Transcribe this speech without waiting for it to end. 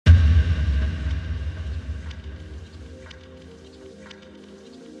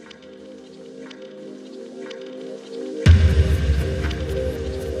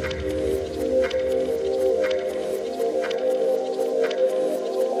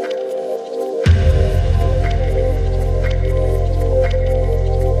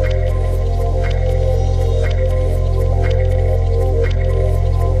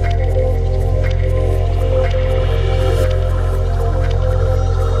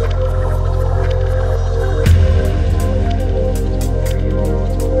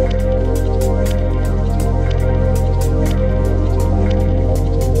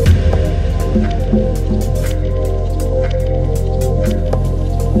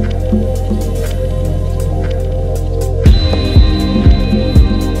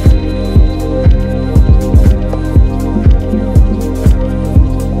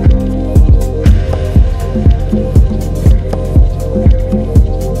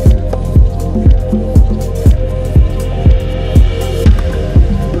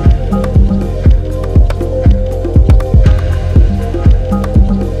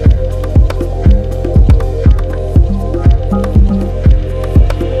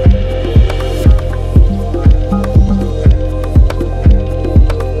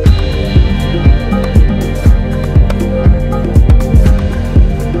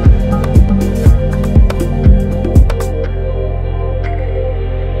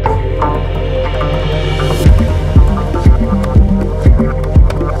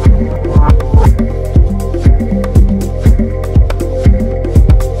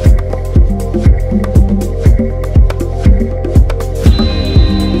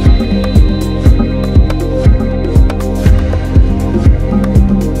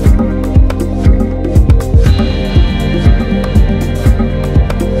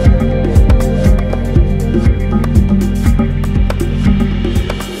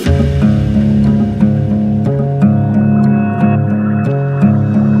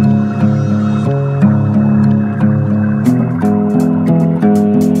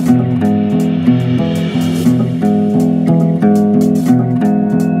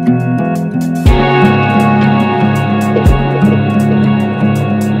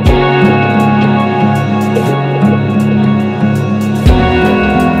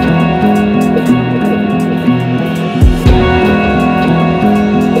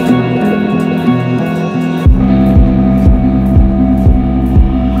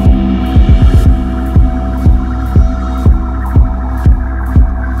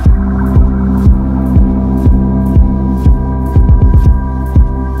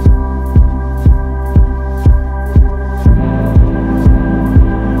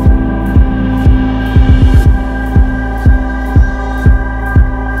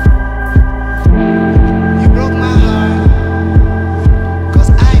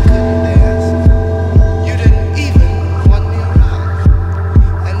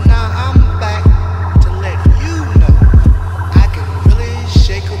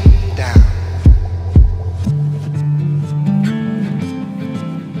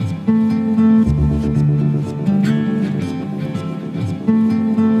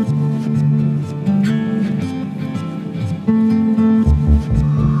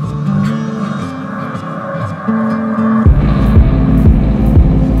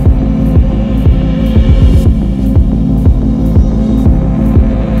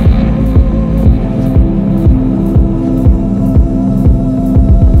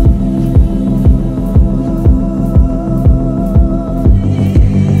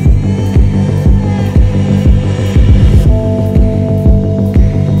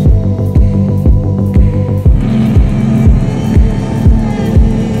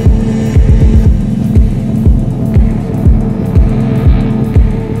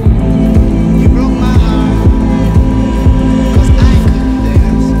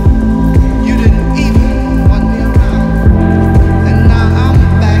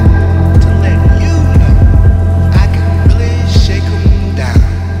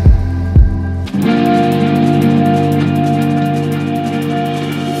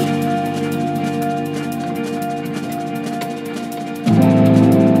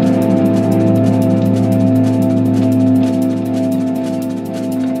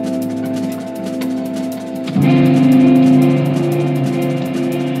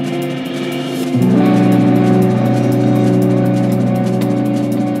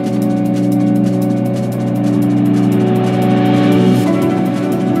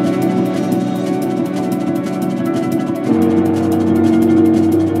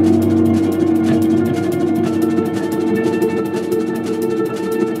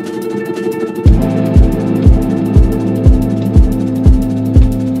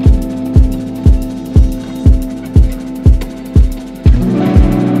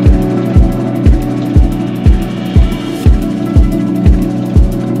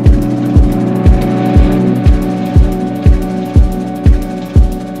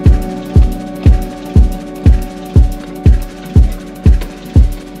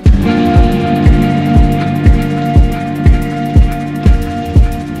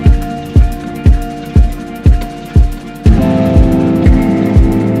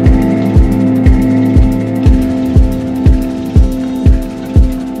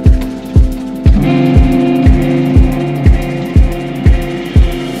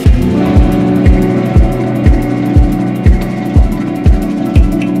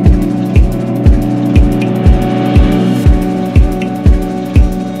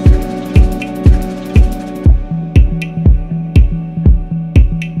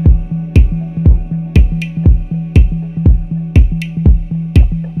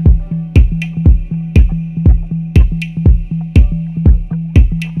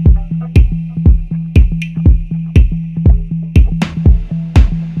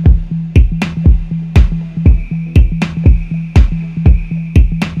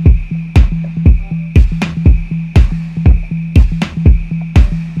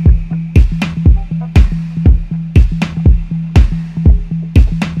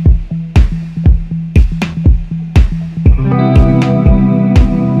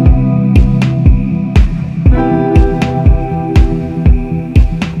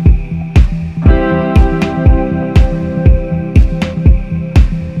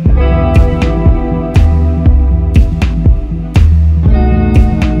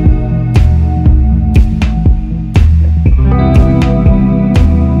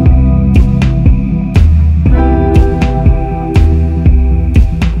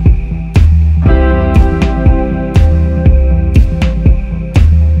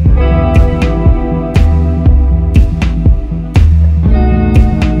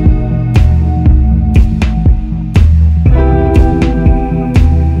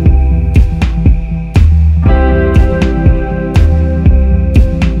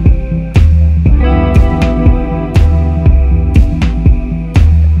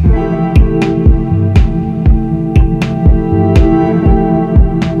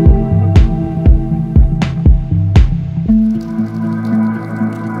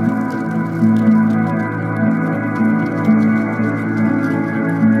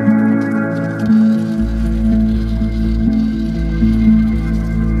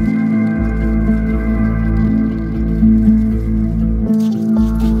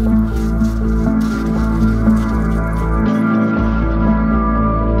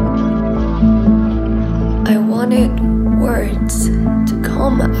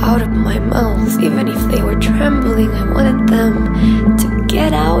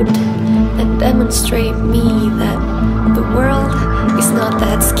out and demonstrate me that the world is not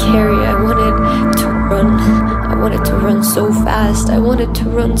that scary. I wanted to run. I wanted to run so fast. I wanted to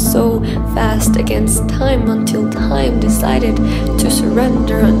run so fast against time until time decided to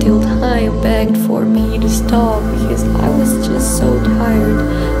surrender, until time begged for me to stop, because I was just so tired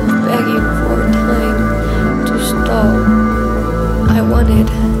of begging for time to stop. I wanted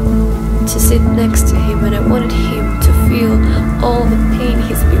to sit next to him, and I wanted him to feel all the pain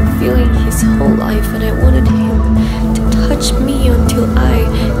he's been feeling his whole life, and I wanted him to touch me until I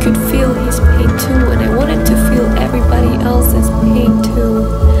could feel his pain too, and I wanted to feel everybody else's pain too.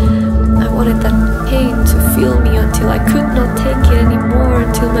 I wanted that pain to feel me until I could not take it anymore,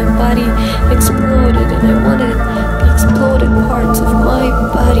 until my body exploded, and I wanted the exploded parts of my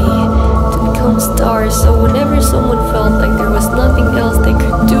body to become stars. So whenever